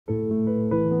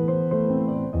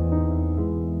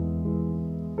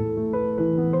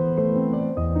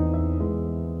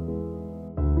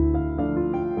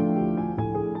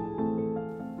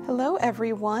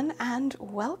everyone, and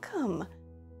welcome.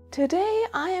 Today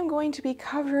I am going to be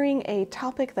covering a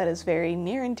topic that is very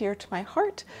near and dear to my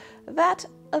heart, that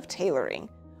of tailoring.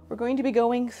 We're going to be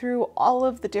going through all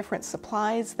of the different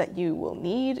supplies that you will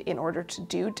need in order to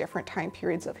do different time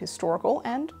periods of historical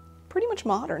and pretty much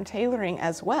modern tailoring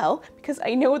as well, because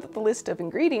I know that the list of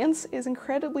ingredients is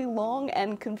incredibly long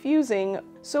and confusing,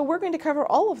 so we're going to cover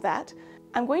all of that.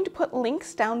 I'm going to put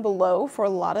links down below for a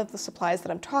lot of the supplies that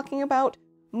I'm talking about.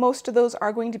 Most of those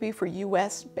are going to be for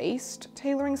US-based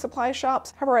tailoring supply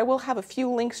shops. However, I will have a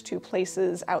few links to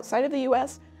places outside of the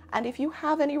US, and if you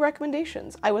have any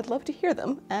recommendations, I would love to hear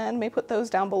them and may put those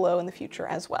down below in the future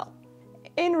as well.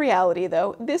 In reality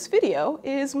though, this video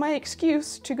is my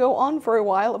excuse to go on for a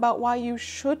while about why you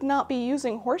should not be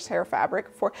using horsehair fabric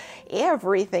for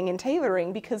everything in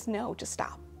tailoring, because no, just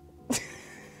stop.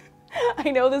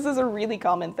 I know this is a really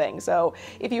common thing, so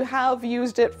if you have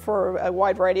used it for a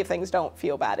wide variety of things, don't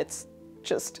feel bad. It's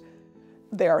just,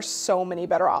 there are so many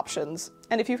better options.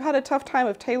 And if you've had a tough time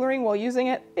of tailoring while using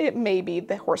it, it may be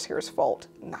the horsehair's fault,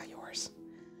 not yours.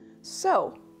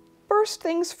 So, first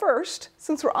things first,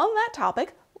 since we're on that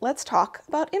topic, let's talk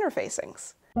about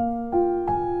interfacings.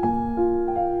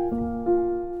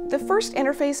 The first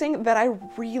interfacing that I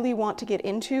really want to get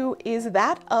into is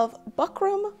that of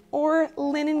buckram or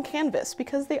linen canvas,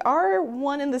 because they are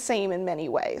one and the same in many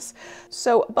ways.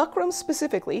 So buckram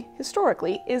specifically,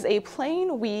 historically, is a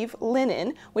plain weave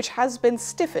linen which has been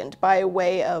stiffened by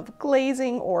way of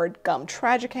glazing or gum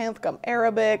tragacanth, gum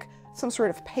arabic, some sort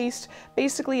of paste.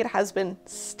 Basically, it has been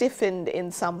stiffened in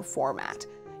some format.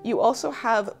 You also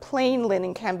have plain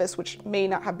linen canvas, which may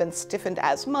not have been stiffened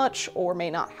as much or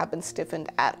may not have been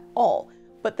stiffened at all,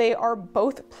 but they are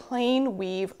both plain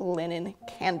weave linen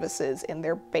canvases in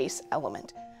their base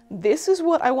element. This is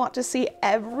what I want to see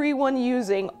everyone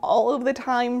using all of the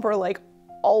time for like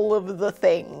all of the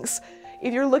things.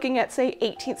 If you're looking at, say,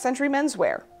 18th century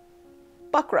menswear,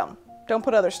 buckram. Don't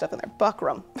put other stuff in there,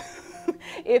 buckram.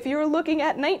 If you're looking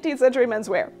at 19th century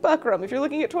menswear, buckram. If you're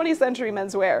looking at 20th century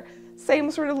menswear,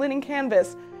 same sort of linen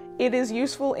canvas. It is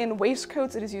useful in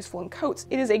waistcoats, it is useful in coats.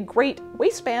 It is a great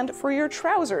waistband for your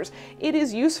trousers. It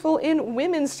is useful in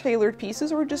women's tailored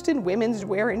pieces or just in women's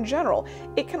wear in general.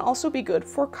 It can also be good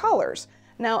for collars.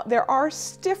 Now, there are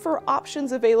stiffer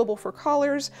options available for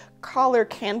collars. Collar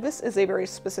canvas is a very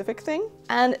specific thing,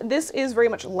 and this is very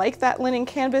much like that linen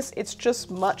canvas, it's just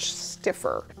much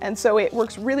stiffer. And so it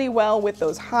works really well with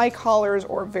those high collars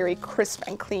or very crisp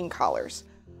and clean collars.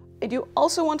 I do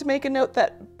also want to make a note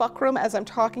that buckram, as I'm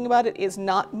talking about it, is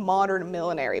not modern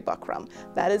millinery buckram.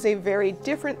 That is a very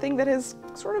different thing that is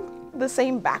sort of the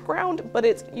same background, but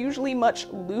it's usually much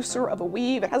looser of a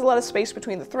weave. It has a lot of space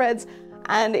between the threads,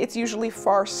 and it's usually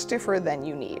far stiffer than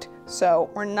you need. So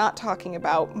we're not talking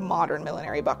about modern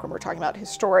millinery buckram, we're talking about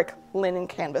historic linen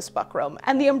canvas buckram.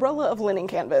 And the umbrella of linen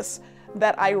canvas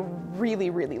that I really,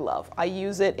 really love. I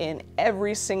use it in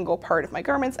every single part of my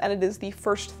garments, and it is the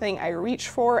first thing I reach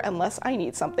for unless I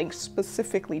need something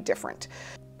specifically different.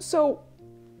 So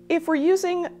if we're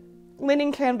using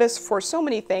linen canvas for so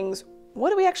many things,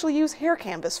 what do we actually use hair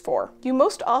canvas for? You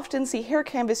most often see hair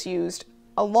canvas used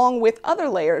along with other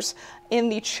layers in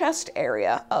the chest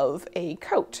area of a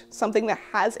coat, something that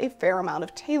has a fair amount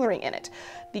of tailoring in it.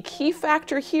 The key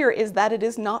factor here is that it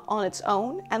is not on its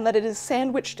own and that it is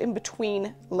sandwiched in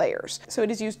between layers. So it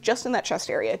is used just in that chest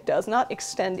area. It does not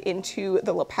extend into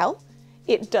the lapel.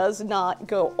 It does not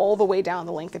go all the way down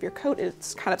the length of your coat.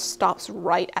 It kind of stops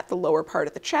right at the lower part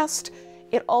of the chest.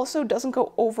 It also doesn't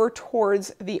go over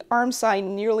towards the arm side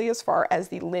nearly as far as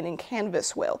the linen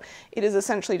canvas will. It is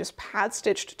essentially just pad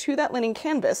stitched to that linen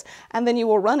canvas, and then you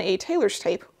will run a tailor's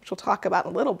tape, which we'll talk about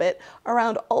in a little bit,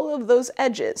 around all of those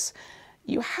edges.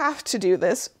 You have to do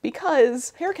this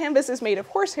because hair canvas is made of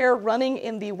horsehair running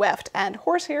in the weft, and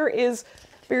horsehair is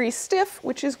very stiff,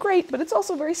 which is great, but it's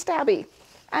also very stabby.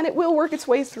 And it will work its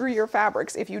way through your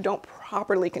fabrics if you don't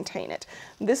properly contain it.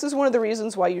 This is one of the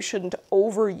reasons why you shouldn't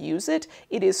overuse it.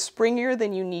 It is springier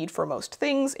than you need for most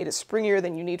things. It is springier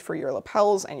than you need for your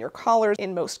lapels and your collars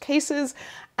in most cases.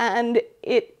 And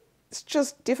it's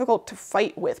just difficult to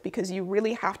fight with because you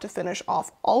really have to finish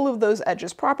off all of those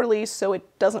edges properly so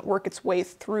it doesn't work its way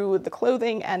through the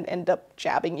clothing and end up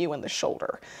jabbing you in the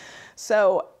shoulder.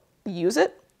 So use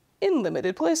it in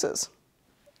limited places.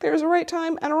 There's a right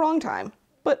time and a wrong time,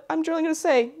 but I'm generally going to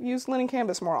say use linen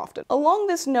canvas more often. Along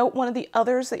this note, one of the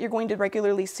others that you're going to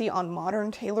regularly see on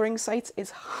modern tailoring sites is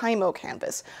Hymo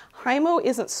canvas. Hymo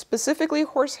isn't specifically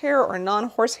horsehair or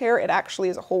non-horsehair, it actually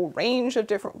is a whole range of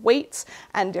different weights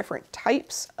and different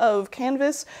types of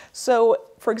canvas. So,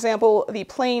 for example, the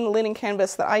plain linen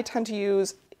canvas that I tend to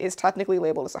use is technically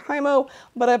labeled as a hymo,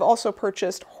 but I've also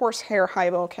purchased horsehair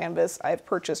hymo canvas. I've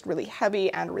purchased really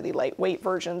heavy and really lightweight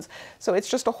versions. So it's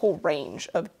just a whole range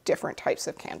of different types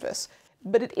of canvas.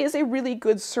 But it is a really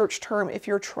good search term if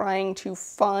you're trying to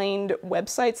find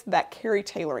websites that carry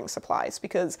tailoring supplies,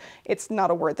 because it's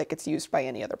not a word that gets used by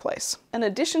any other place. In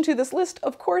addition to this list,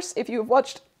 of course, if you've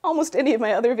watched almost any of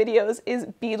my other videos, is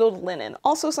beaded linen,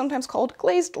 also sometimes called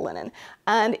glazed linen.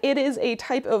 And it is a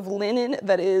type of linen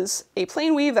that is a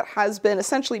plain weave that has been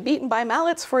essentially beaten by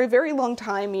mallets for a very long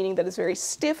time, meaning that it's very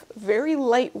stiff, very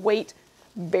lightweight,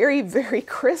 very, very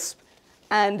crisp,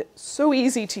 and so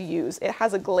easy to use. It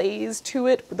has a glaze to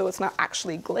it, though it's not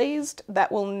actually glazed, that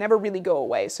will never really go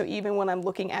away. So even when I'm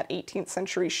looking at 18th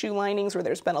century shoe linings where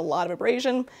there's been a lot of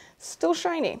abrasion, still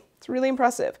shiny. It's really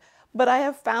impressive. But I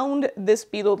have found this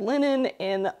beaded linen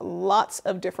in lots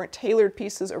of different tailored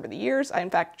pieces over the years. I in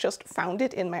fact just found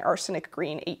it in my arsenic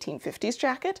green 1850s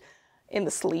jacket in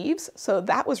the sleeves, so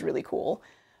that was really cool.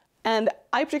 And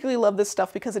I particularly love this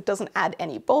stuff because it doesn't add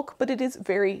any bulk, but it is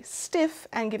very stiff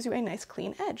and gives you a nice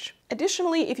clean edge.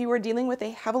 Additionally, if you are dealing with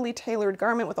a heavily tailored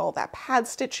garment with all that pad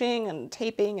stitching and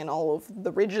taping and all of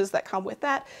the ridges that come with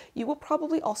that, you will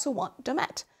probably also want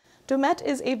domette. Domette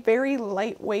is a very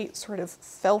lightweight sort of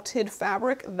felted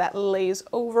fabric that lays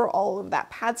over all of that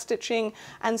pad stitching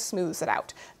and smooths it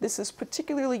out. This is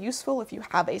particularly useful if you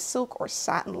have a silk or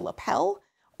satin lapel,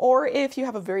 or if you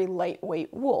have a very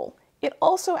lightweight wool. It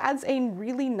also adds a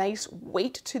really nice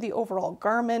weight to the overall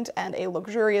garment and a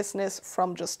luxuriousness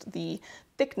from just the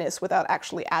thickness without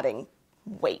actually adding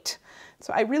weight.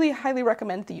 So I really highly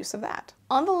recommend the use of that.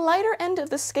 On the lighter end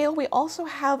of the scale, we also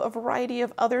have a variety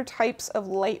of other types of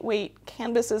lightweight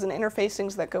canvases and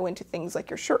interfacings that go into things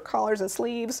like your shirt collars and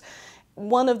sleeves.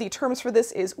 One of the terms for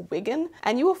this is wiggin,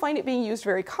 and you will find it being used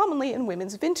very commonly in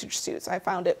women's vintage suits. I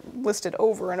found it listed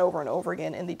over and over and over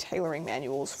again in the tailoring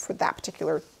manuals for that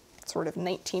particular sort of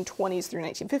 1920s through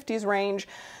 1950s range.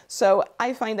 So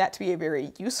I find that to be a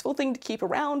very useful thing to keep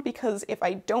around, because if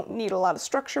I don't need a lot of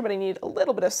structure, but I need a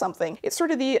little bit of something, it's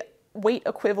sort of the weight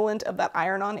equivalent of that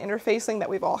iron-on interfacing that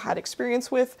we've all had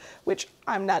experience with, which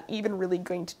I'm not even really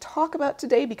going to talk about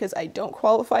today because I don't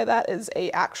qualify that as a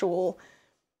actual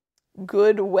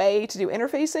good way to do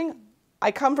interfacing.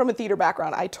 I come from a theater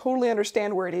background. I totally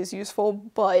understand where it is useful,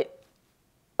 but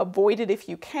avoid it if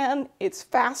you can. It's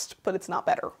fast, but it's not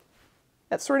better.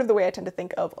 That's sort of the way I tend to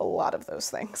think of a lot of those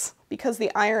things. Because the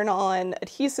iron-on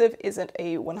adhesive isn't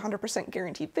a 100%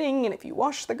 guaranteed thing, and if you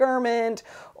wash the garment,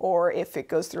 or if it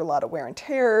goes through a lot of wear and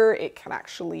tear, it can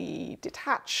actually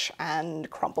detach and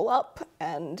crumple up,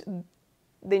 and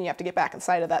then you have to get back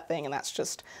inside of that thing, and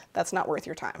that's not worth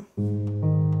your time.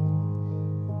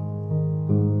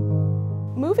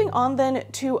 Moving on then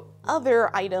to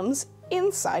other items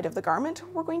inside of the garment,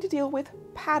 we're going to deal with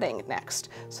padding next.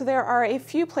 So there are a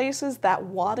few places that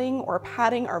wadding or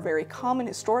padding are very common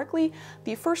historically.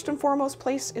 The first and foremost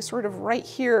place is sort of right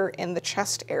here in the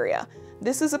chest area.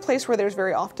 This is a place where there's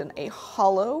very often a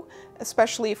hollow,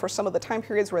 especially for some of the time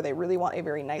periods where they really want a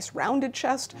very nice rounded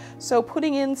chest. So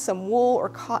putting in some wool or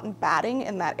cotton batting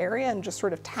in that area and just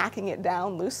sort of tacking it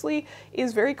down loosely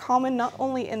is very common, not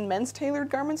only in men's tailored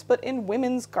garments, but in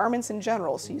women's garments in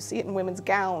general. So you see it in women's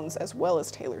gowns as well as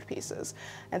tailored pieces.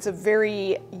 And it's a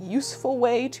very useful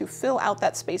way to fill out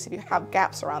that space if you have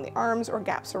gaps around the arms or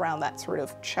gaps around that sort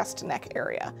of chest neck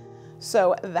area.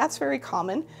 So that's very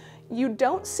common. You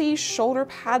don't see shoulder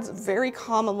pads very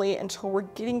commonly until we're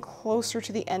getting closer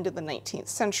to the end of the 19th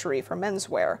century for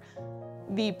menswear.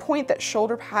 The point that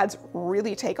shoulder pads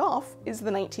really take off is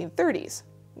the 1930s.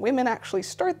 Women actually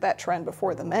start that trend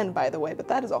before the men, by the way, but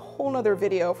that is a whole nother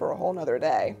video for a whole nother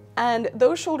day. And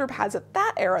those shoulder pads at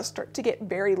that era start to get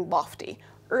very lofty.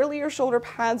 Earlier shoulder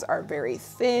pads are very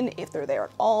thin. If they're there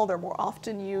at all, they're more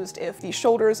often used if the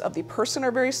shoulders of the person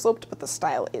are very sloped but the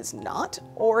style is not,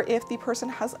 or if the person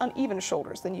has uneven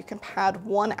shoulders, then you can pad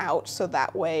one out so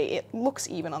that way it looks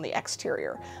even on the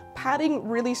exterior. Padding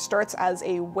really starts as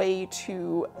a way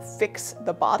to fix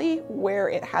the body where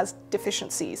it has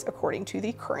deficiencies according to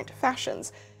the current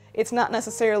fashions. It's not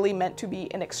necessarily meant to be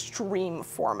an extreme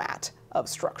format of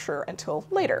structure until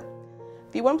later.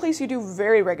 The one place you do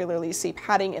very regularly see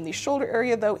padding in the shoulder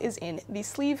area, though, is in the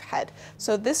sleeve head.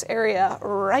 So this area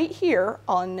right here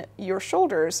on your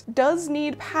shoulders does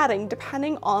need padding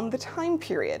depending on the time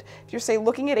period. If you're, say,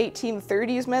 looking at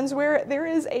 1830s menswear, there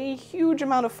is a huge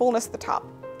amount of fullness at the top.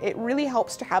 It really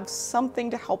helps to have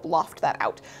something to help loft that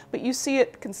out. But you see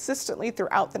it consistently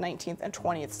throughout the 19th and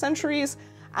 20th centuries,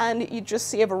 and you just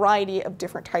see a variety of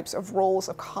different types of rolls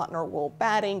of cotton or wool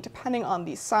batting depending on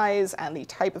the size and the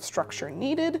type of structure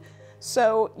needed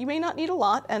So you may not need a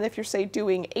lot, and if you're, say,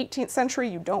 doing 18th century,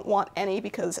 you don't want any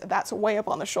because that's way up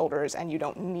on the shoulders and you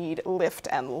don't need lift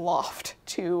and loft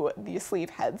to the sleeve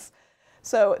heads.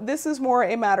 So this is more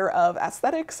a matter of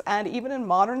aesthetics, and even in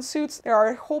modern suits, there are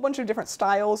a whole bunch of different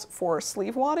styles for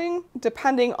sleeve wadding,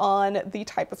 depending on the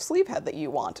type of sleeve head that you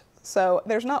want. So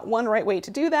there's not one right way to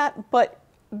do that, but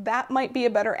that might be a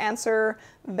better answer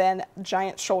than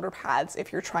giant shoulder pads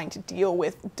if you're trying to deal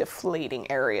with deflating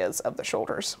areas of the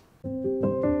shoulders.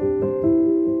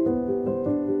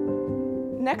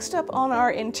 Next up on our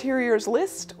interiors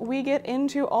list, we get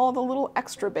into all the little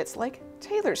extra bits like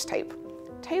tailor's tape.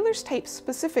 Tailor's tape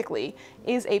specifically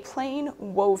is a plain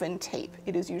woven tape.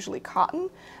 It is usually cotton,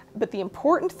 but the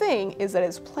important thing is that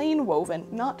it's plain woven,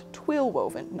 not twill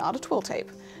woven, not a twill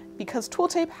tape, because twill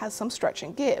tape has some stretch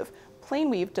and give.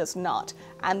 Plain weave does not,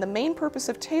 and the main purpose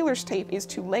of tailor's tape is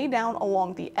to lay down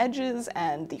along the edges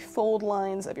and the fold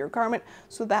lines of your garment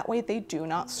so that way they do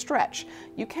not stretch.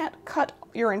 You can't cut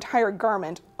your entire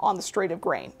garment on the straight of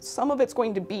grain. Some of it's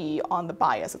going to be on the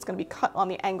bias. It's going to be cut on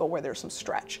the angle where there's some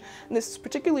stretch. And this is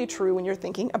particularly true when you're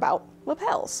thinking about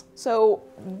lapels. So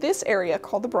this area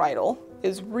called the bridle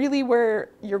is really where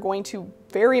you're going to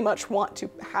very much want to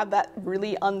have that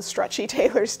really unstretchy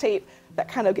tailor's tape that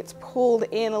kind of gets pulled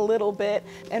in a little bit,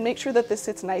 and make sure that this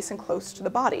sits nice and close to the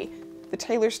body. The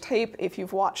tailor's tape, if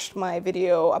you've watched my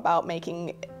video about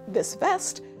making this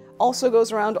vest, also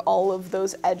goes around all of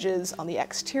those edges on the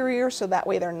exterior, so that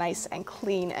way they're nice and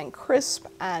clean and crisp,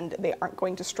 and they aren't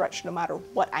going to stretch no matter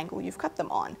what angle you've cut them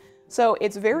on. So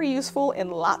it's very useful in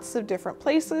lots of different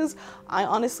places. I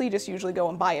honestly just usually go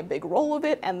and buy a big roll of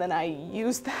it, and then I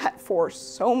use that for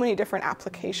so many different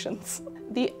applications.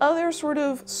 The other sort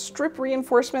of strip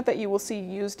reinforcement that you will see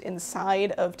used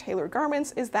inside of tailored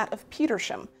garments is that of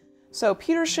petersham. So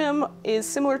petersham is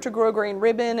similar to grosgrain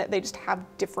ribbon, they just have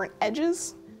different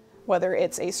edges, whether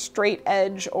it's a straight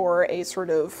edge or a sort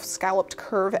of scalloped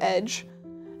curve edge.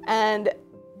 And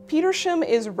petersham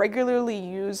is regularly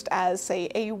used as, say,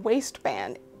 a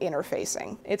waistband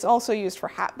interfacing. It's also used for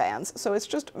hat bands, so it's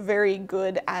just very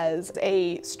good as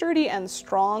a sturdy and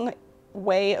strong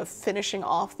way of finishing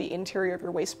off the interior of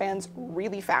your waistbands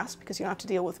really fast because you don't have to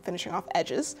deal with finishing off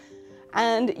edges.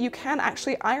 And you can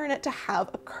actually iron it to have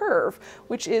a curve,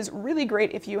 which is really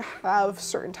great if you have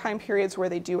certain time periods where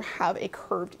they do have a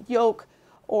curved yoke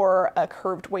or a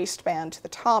curved waistband to the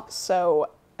top. So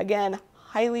again,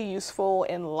 highly useful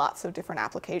in lots of different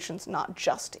applications, not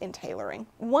just in tailoring.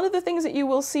 One of the things that you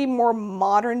will see more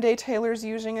modern day tailors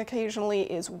using occasionally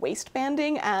is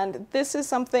waistbanding, and this is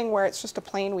something where it's just a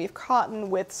plain weave cotton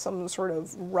with some sort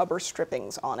of rubber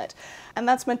strippings on it. And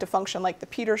that's meant to function like the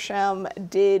petersham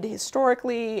did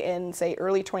historically in, say,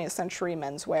 early 20th century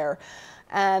menswear.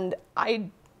 And I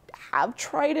have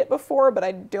tried it before, but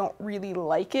I don't really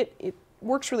like it. It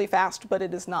works really fast, but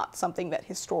it is not something that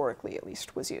historically at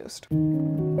least was used.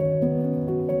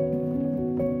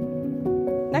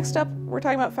 Next up, we're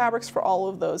talking about fabrics for all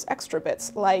of those extra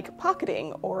bits, like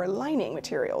pocketing or lining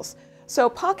materials.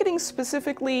 So pocketing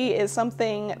specifically is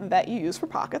something that you use for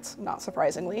pockets, not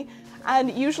surprisingly, and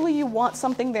usually you want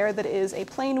something there that is a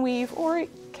plain weave, or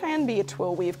it can be a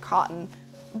twill weave cotton,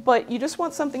 but you just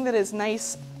want something that is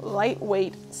nice,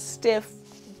 lightweight, stiff,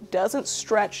 doesn't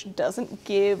stretch, doesn't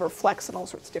give or flex in all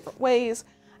sorts of different ways.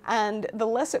 And the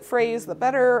less it frays, the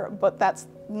better, but that's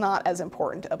not as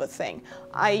important of a thing.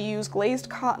 I use glazed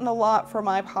cotton a lot for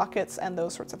my pockets and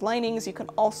those sorts of linings. You can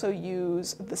also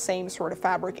use the same sort of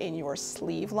fabric in your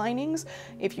sleeve linings.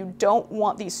 If you don't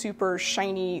want these super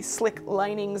shiny, slick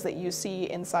linings that you see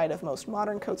inside of most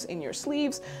modern coats in your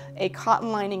sleeves, a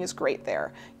cotton lining is great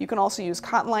there. You can also use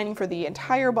cotton lining for the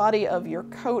entire body of your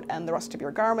coat and the rest of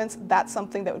your garments. That's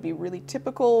something that would be really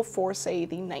typical for, say,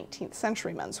 the 19th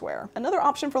century menswear. Another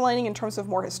option for lining in terms of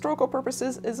more historical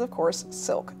purposes is, of course,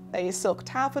 silk. A silk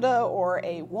taffeta or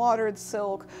a watered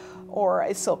silk or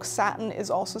a silk satin is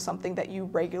also something that you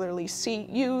regularly see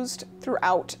used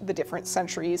throughout the different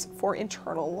centuries for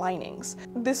internal linings.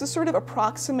 This is sort of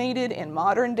approximated in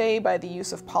modern day by the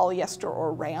use of polyester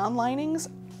or rayon linings.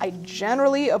 I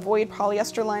generally avoid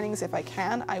polyester linings if I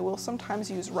can. I will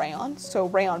sometimes use rayon. So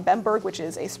rayon Bemberg, which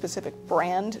is a specific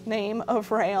brand name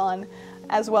of rayon,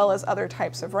 as well as other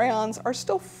types of rayons, are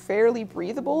still fairly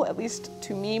breathable, at least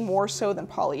to me more so than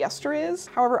polyester is.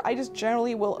 However, I just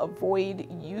generally will avoid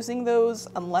using those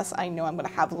unless I know I'm going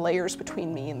to have layers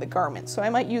between me and the garment. So I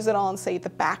might use it on, say, the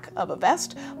back of a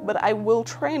vest, but I will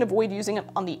try and avoid using it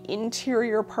on the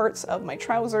interior parts of my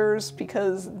trousers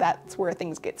because that's where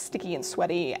things get sticky and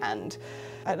sweaty, and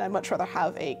I'd much rather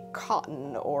have a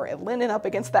cotton or a linen up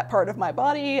against that part of my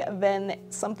body than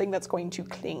something that's going to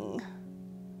cling.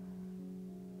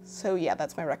 So yeah,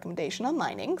 that's my recommendation on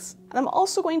linings. And I'm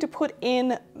also going to put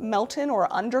in Melton or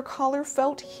undercollar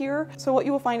felt here. So what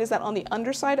you will find is that on the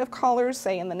underside of collars,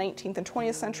 say in the 19th and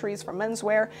 20th centuries for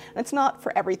menswear, and it's not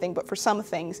for everything, but for some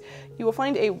things, you will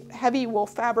find a heavy wool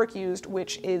fabric used,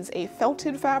 which is a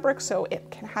felted fabric, so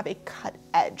it can have a cut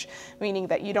edge, meaning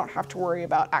that you don't have to worry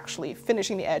about actually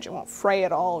finishing the edge. It won't fray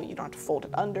at all. You don't have to fold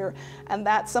it under. And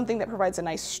that's something that provides a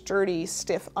nice sturdy,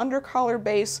 stiff undercollar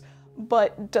base,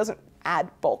 but doesn't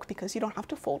add bulk because you don't have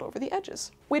to fold over the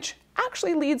edges. Which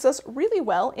actually leads us really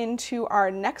well into our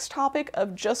next topic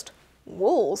of just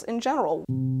wools in general.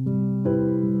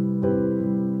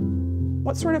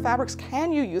 What sort of fabrics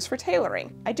can you use for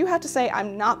tailoring? I do have to say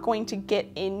I'm not going to get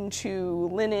into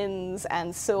linens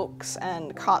and silks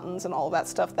and cottons and all of that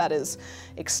stuff. That is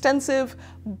extensive,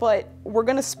 but we're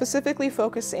going to specifically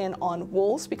focus in on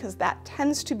wools because that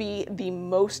tends to be the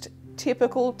most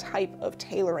typical type of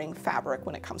tailoring fabric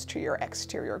when it comes to your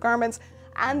exterior garments.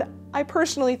 And I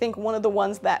personally think one of the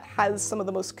ones that has some of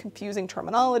the most confusing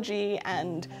terminology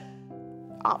and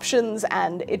options,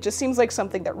 and it just seems like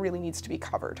something that really needs to be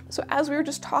covered. So as we were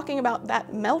just talking about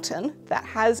that Melton that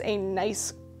has a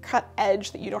nice cut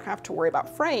edge that you don't have to worry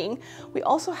about fraying, we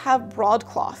also have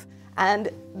broadcloth.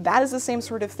 And that is the same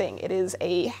sort of thing. It is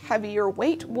a heavier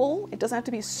weight wool. It doesn't have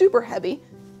to be super heavy,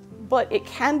 but it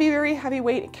can be very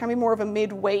heavyweight, it can be more of a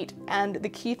mid-weight, and the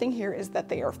key thing here is that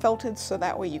they are felted so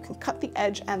that way you can cut the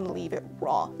edge and leave it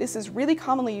raw. This is really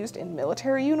commonly used in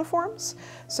military uniforms.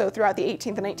 So throughout the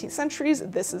 18th and 19th centuries,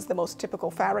 this is the most typical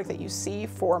fabric that you see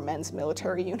for men's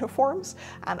military uniforms.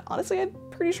 And honestly, I'm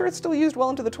pretty sure it's still used well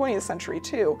into the 20th century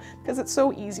too, because it's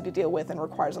so easy to deal with and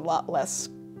requires a lot less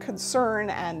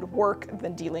concern and work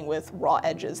than dealing with raw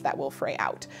edges that will fray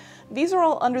out. These are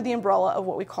all under the umbrella of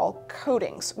what we call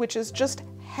coatings, which is just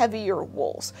heavier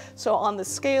wools. So on the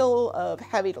scale of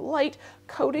heavy to light,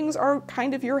 coatings are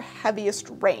kind of your heaviest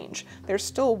range. There's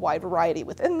still a wide variety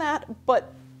within that,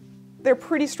 but they're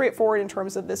pretty straightforward in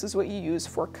terms of this is what you use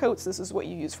for coats, this is what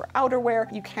you use for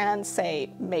outerwear. You can,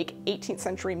 say, make 18th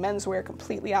century menswear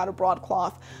completely out of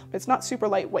broadcloth, but it's not super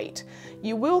lightweight.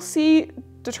 You will see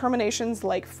determinations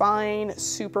like fine,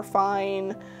 super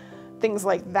fine, things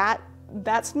like that.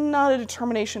 That's not a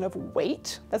determination of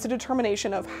weight. That's a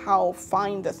determination of how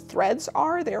fine the threads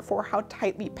are, therefore how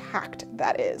tightly packed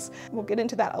that is. We'll get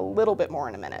into that a little bit more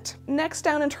in a minute. Next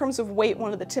down in terms of weight,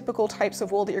 one of the typical types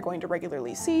of wool that you're going to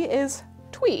regularly see is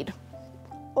tweed,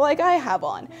 like I have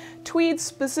on. Tweed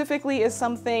specifically is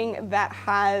something that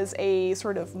has a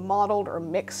sort of mottled or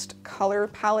mixed color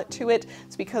palette to it.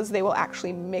 It's because they will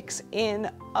actually mix in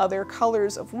other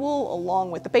colors of wool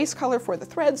along with the base color for the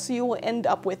threads, so you will end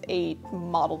up with a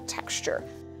mottled texture.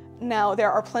 Now,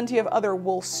 there are plenty of other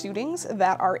wool suitings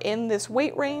that are in this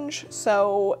weight range,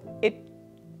 so it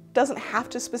doesn't have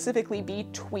to specifically be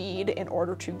tweed in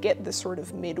order to get this sort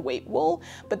of mid-weight wool,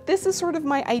 but this is sort of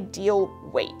my ideal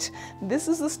weight. This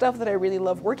is the stuff that I really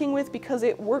love working with because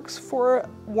it works for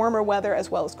warmer weather as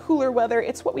well as cooler weather.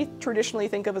 It's what we traditionally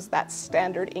think of as that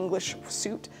standard English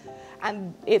suit,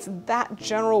 and it's that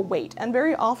general weight. And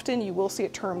very often you will see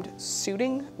it termed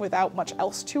suiting without much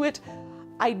else to it.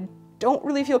 I don't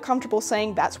really feel comfortable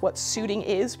saying that's what suiting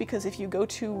is, because if you go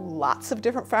to lots of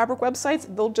different fabric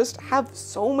websites, they'll just have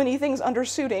so many things under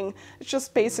suiting. It's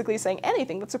just basically saying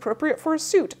anything that's appropriate for a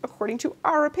suit, according to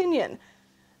our opinion.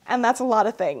 And that's a lot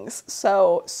of things.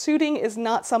 So suiting is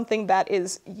not something that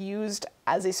is used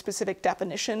as a specific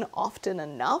definition often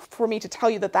enough for me to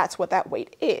tell you that that's what that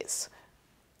weight is.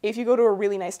 If you go to a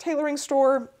really nice tailoring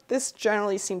store, this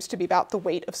generally seems to be about the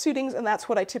weight of suitings, and that's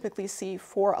what I typically see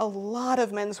for a lot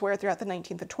of menswear throughout the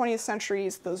 19th and 20th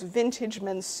centuries. Those vintage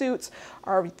men's suits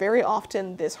are very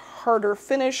often this harder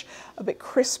finish, a bit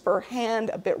crisper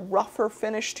hand, a bit rougher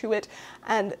finish to it,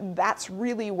 and that's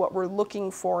really what we're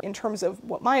looking for in terms of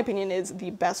what my opinion is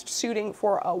the best suiting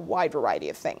for a wide variety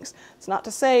of things. It's not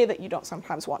to say that you don't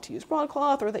sometimes want to use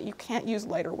broadcloth or that you can't use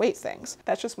lighter weight things.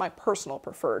 That's just my personal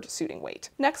preferred suiting weight.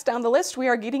 Next down the list, we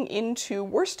are getting into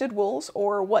worsted wools,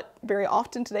 or what very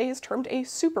often today is termed a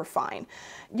superfine.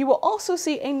 You will also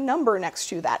see a number next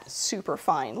to that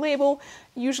superfine label,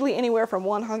 usually anywhere from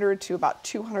 100 to about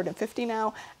 250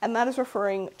 now, and that is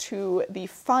referring to the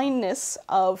fineness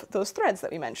of those threads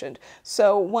that we mentioned.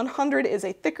 So 100 is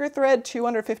a thicker thread,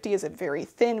 250 is a very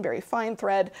thin, very fine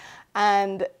thread,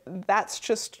 and that's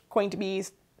just going to be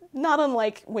not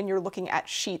unlike when you're looking at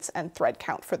sheets and thread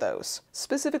count for those.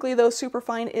 Specifically though,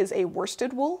 superfine is a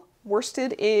worsted wool,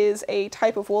 Worsted is a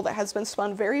type of wool that has been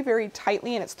spun very, very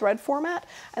tightly in its thread format,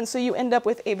 and so you end up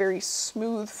with a very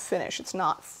smooth finish. It's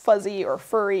not fuzzy or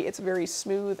furry, it's very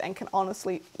smooth and can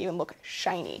honestly even look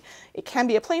shiny. It can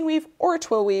be a plain weave or a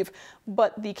twill weave,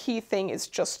 but the key thing is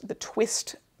just the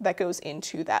twist that goes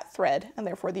into that thread and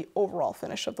therefore the overall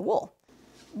finish of the wool.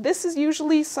 This is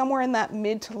usually somewhere in that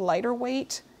mid to lighter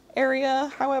weight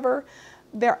area. However,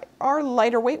 there are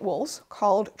lighter weight wools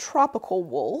called tropical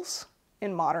wools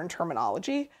in modern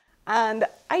terminology, and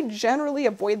I generally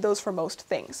avoid those for most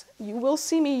things. You will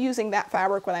see me using that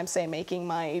fabric when I'm, say, making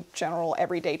my general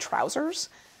everyday trousers.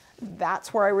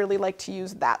 That's where I really like to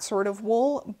use that sort of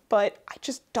wool, but I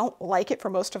just don't like it for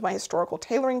most of my historical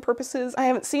tailoring purposes. I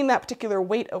haven't seen that particular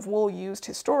weight of wool used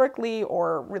historically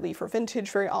or really for vintage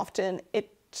very often.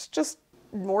 It's just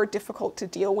more difficult to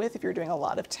deal with if you're doing a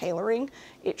lot of tailoring.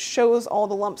 It shows all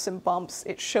the lumps and bumps.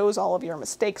 It shows all of your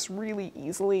mistakes really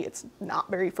easily. It's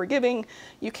not very forgiving.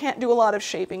 You can't do a lot of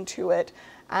shaping to it,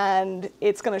 and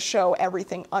it's going to show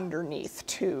everything underneath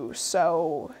too.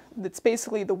 So it's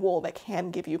basically the wool that can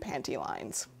give you panty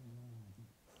lines.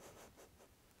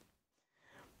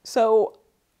 So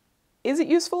is it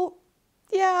useful?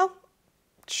 Yeah.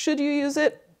 Should you use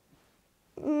it?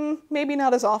 Maybe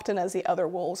not as often as the other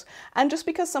wools. And just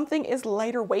because something is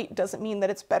lighter weight doesn't mean that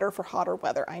it's better for hotter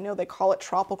weather. I know they call it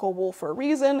tropical wool for a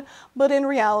reason, but in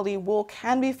reality, wool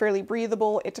can be fairly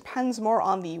breathable. It depends more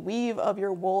on the weave of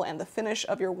your wool and the finish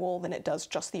of your wool than it does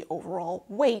just the overall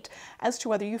weight as to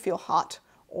whether you feel hot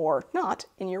or not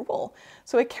in your wool.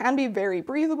 So it can be very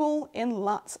breathable in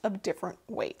lots of different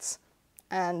weights.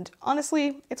 And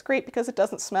honestly, it's great because it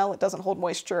doesn't smell, it doesn't hold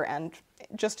moisture, and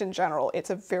just in general, it's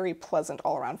a very pleasant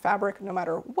all-around fabric, no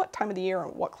matter what time of the year or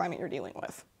what climate you're dealing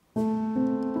with.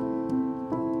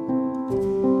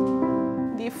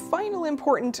 The final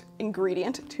important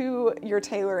ingredient to your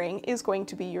tailoring is going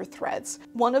to be your threads.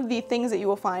 One of the things that you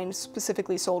will find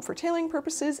specifically sold for tailoring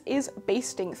purposes is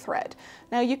basting thread.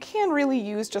 Now, you can really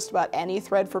use just about any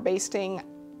thread for basting.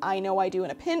 I know I do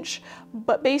in a pinch,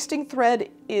 but basting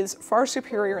thread is far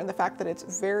superior in the fact that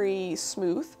it's very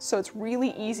smooth, so it's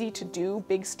really easy to do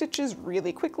big stitches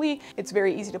really quickly. It's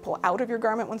very easy to pull out of your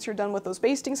garment once you're done with those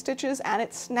basting stitches, and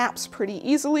it snaps pretty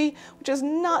easily, which is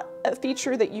not a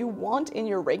feature that you want in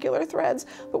your regular threads,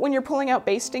 but when you're pulling out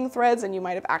basting threads and you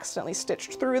might have accidentally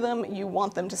stitched through them, you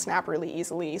want them to snap really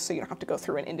easily so you don't have to go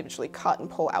through and individually cut and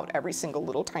pull out every single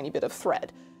little tiny bit of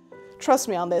thread. Trust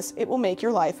me on this, it will make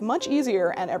your life much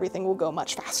easier and everything will go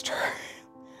much faster.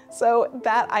 So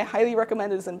that I highly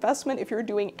recommend as an investment if you're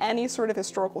doing any sort of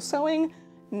historical sewing,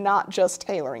 not just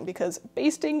tailoring, because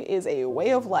basting is a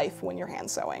way of life when you're hand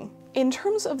sewing. In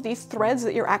terms of the threads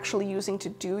that you're actually using to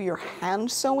do your hand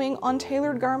sewing on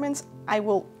tailored garments, I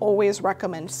will always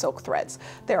recommend silk threads.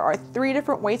 There are 3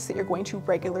 different weights that you're going to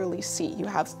regularly see. You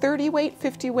have 30 weight,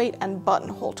 50 weight, and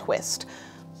buttonhole twist.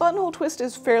 Buttonhole twist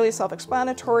is fairly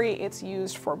self-explanatory. It's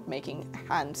used for making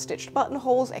hand-stitched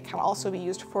buttonholes. It can also be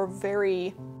used for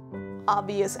very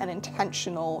obvious and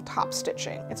intentional top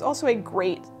stitching. It's also a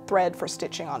great thread for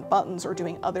stitching on buttons or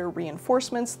doing other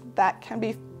reinforcements that can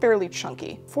be fairly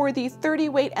chunky. For the 30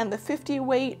 weight and the 50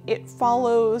 weight, it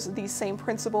follows the same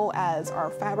principle as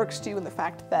our fabrics do in the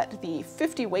fact that the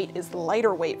 50 weight is the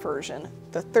lighter weight version,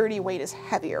 the 30 weight is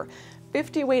heavier.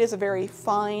 50 weight is a very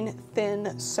fine,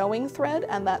 thin sewing thread,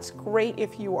 and that's great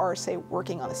if you are, say,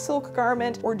 working on a silk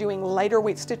garment or doing lighter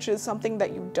weight stitches, something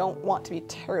that you don't want to be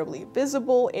terribly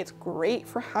visible. It's great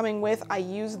for hemming with. I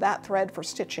use that thread for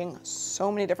stitching so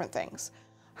many different things.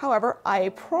 However, I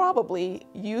probably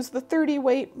use the 30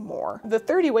 weight more. The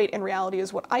 30 weight in reality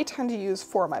is what I tend to use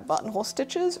for my buttonhole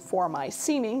stitches, for my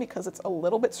seaming because it's a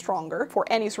little bit stronger, for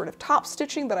any sort of top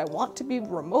stitching that I want to be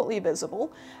remotely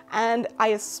visible, and I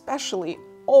especially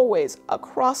always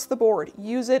across the board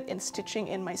use it in stitching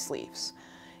in my sleeves.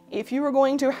 If you are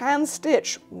going to hand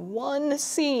stitch one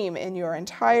seam in your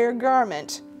entire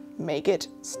garment, make it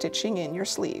stitching in your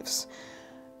sleeves.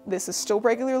 This is still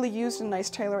regularly used in nice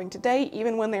tailoring today.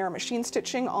 Even when they are machine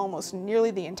stitching almost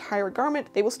nearly the entire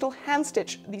garment, they will still hand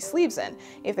stitch the sleeves in.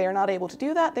 If they are not able to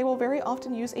do that, they will very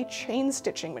often use a chain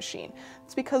stitching machine.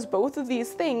 It's because both of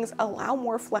these things allow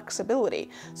more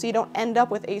flexibility, so you don't end up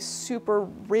with a super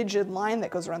rigid line that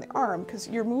goes around the arm because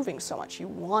you're moving so much. You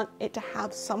want it to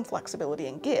have some flexibility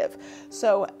and give.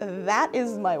 So that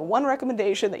is my one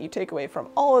recommendation that you take away from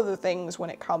all of the things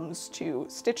when it comes to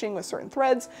stitching with certain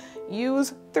threads.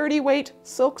 Use 30 weight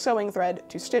silk sewing thread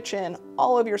to stitch in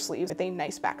all of your sleeves with a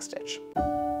nice backstitch.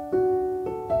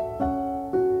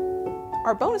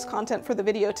 Our bonus content for the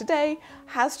video today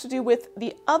has to do with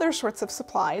the other sorts of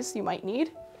supplies you might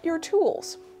need, your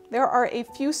tools. There are a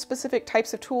few specific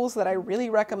types of tools that I really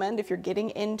recommend if you're getting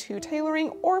into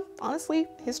tailoring or honestly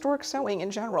historic sewing in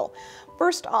general.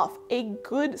 First off, a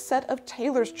good set of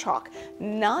tailor's chalk,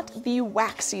 not the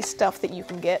waxy stuff that you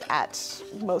can get at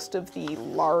most of the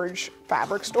large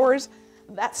fabric stores.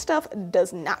 That stuff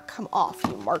does not come off.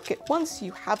 You mark it once,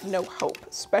 you have no hope,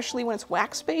 especially when it's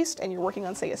wax-based and you're working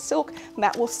on, say, a silk,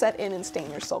 that will set in and stain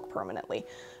your silk permanently.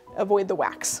 Avoid the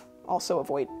wax. Also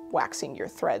avoid waxing your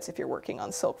threads if you're working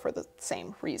on silk for the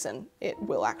same reason. It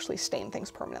will actually stain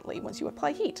things permanently once you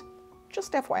apply heat.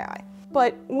 Just FYI.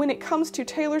 But when it comes to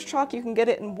tailor's chalk, you can get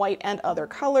it in white and other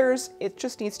colors. It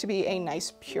just needs to be a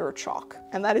nice pure chalk,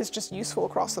 and that is just useful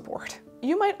across the board.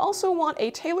 You might also want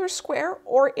a tailor's square,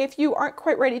 or if you aren't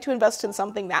quite ready to invest in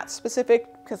something that specific,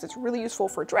 because it's really useful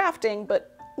for drafting,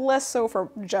 but less so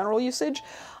for general usage,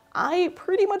 I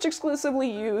pretty much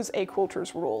exclusively use a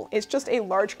quilter's rule. It's just a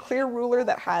large clear ruler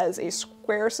that has a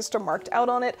square system marked out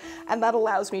on it, and that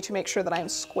allows me to make sure that I'm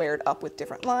squared up with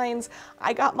different lines.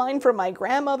 I got mine from my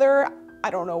grandmother. I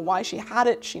don't know why she had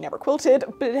it, she never quilted,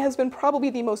 but it has been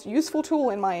probably the most useful tool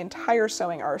in my entire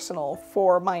sewing arsenal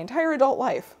for my entire adult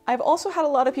life. I've also had a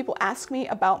lot of people ask me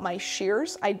about my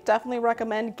shears. I definitely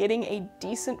recommend getting a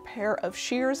decent pair of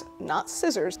shears, not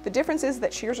scissors. The difference is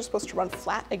that shears are supposed to run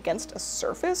flat against a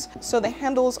surface, so the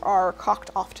handles are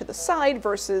cocked off to the side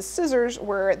versus scissors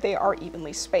where they are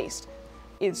evenly spaced.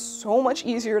 It's so much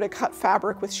easier to cut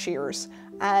fabric with shears,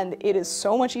 and it is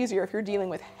so much easier if you're dealing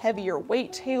with heavier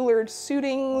weight tailored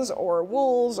suitings or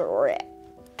wools or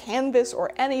canvas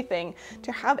or anything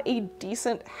to have a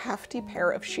decent hefty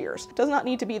pair of shears. It does not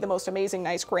need to be the most amazing,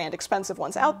 nice, grand, expensive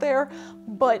ones out there,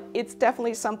 but it's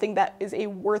definitely something that is a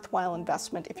worthwhile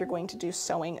investment if you're going to do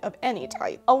sewing of any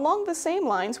type. Along the same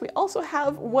lines, we also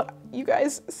have what you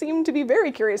guys seem to be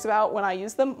very curious about when I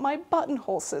use them, my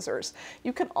buttonhole scissors.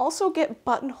 You can also get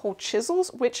buttonhole chisels,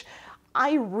 which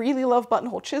I really love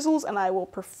buttonhole chisels and I will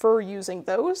prefer using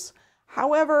those.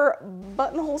 However,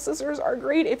 buttonhole scissors are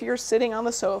great if you're sitting on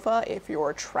the sofa, if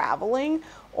you're traveling,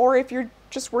 or if you're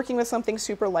just working with something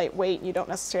super lightweight. You don't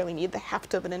necessarily need the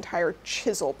heft of an entire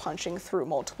chisel punching through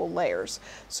multiple layers.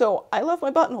 So I love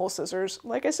my buttonhole scissors.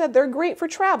 Like I said, they're great for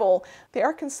travel. They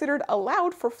are considered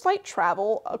allowed for flight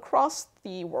travel across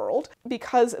the world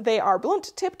because they are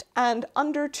blunt tipped and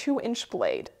under 2-inch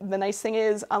blade. The nice thing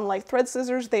is, unlike thread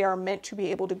scissors, they are meant to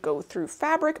be able to go through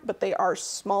fabric, but they are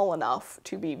small enough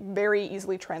to be very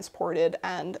easily transported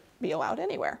and be allowed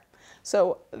anywhere.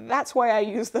 So that's why I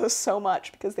use those so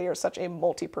much, because they are such a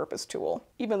multi-purpose tool,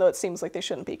 even though it seems like they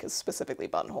shouldn't be because specifically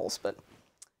buttonholes, but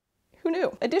who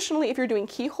knew? Additionally, if you're doing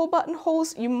keyhole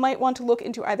buttonholes, you might want to look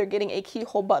into either getting a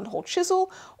keyhole buttonhole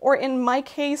chisel, or in my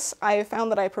case, I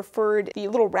found that I preferred the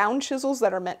little round chisels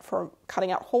that are meant for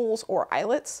cutting out holes or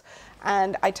eyelets,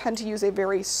 and I tend to use a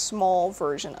very small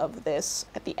version of this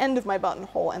at the end of my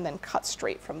buttonhole and then cut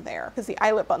straight from there, because the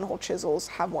eyelet buttonhole chisels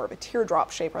have more of a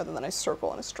teardrop shape rather than a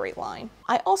circle in a straight line.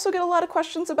 I also get a lot of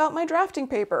questions about my drafting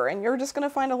paper, and you're just going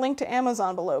to find a link to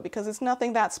Amazon below because it's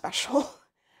nothing that special.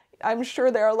 I'm sure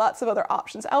there are lots of other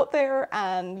options out there,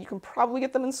 and you can probably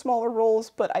get them in smaller rolls,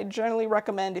 but I generally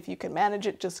recommend, if you can manage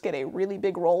it, just get a really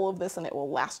big roll of this and it will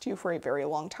last you for a very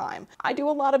long time. I do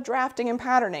a lot of drafting and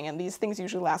patterning, and these things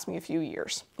usually last me a few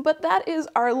years. But that is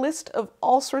our list of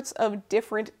all sorts of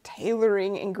different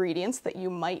tailoring ingredients that you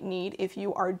might need if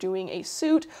you are doing a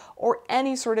suit or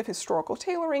any sort of historical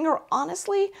tailoring, or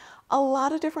honestly, a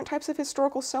lot of different types of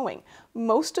historical sewing.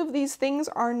 Most of these things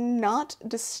are not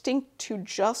distinct to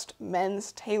just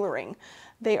men's tailoring.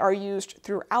 They are used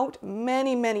throughout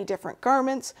many, many different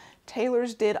garments.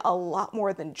 Tailors did a lot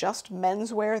more than just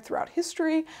menswear throughout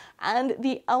history, and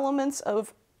the elements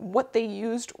of what they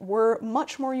used were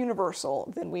much more universal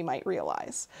than we might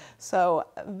realize. So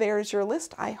there's your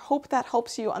list. I hope that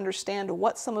helps you understand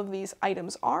what some of these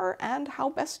items are and how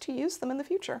best to use them in the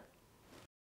future.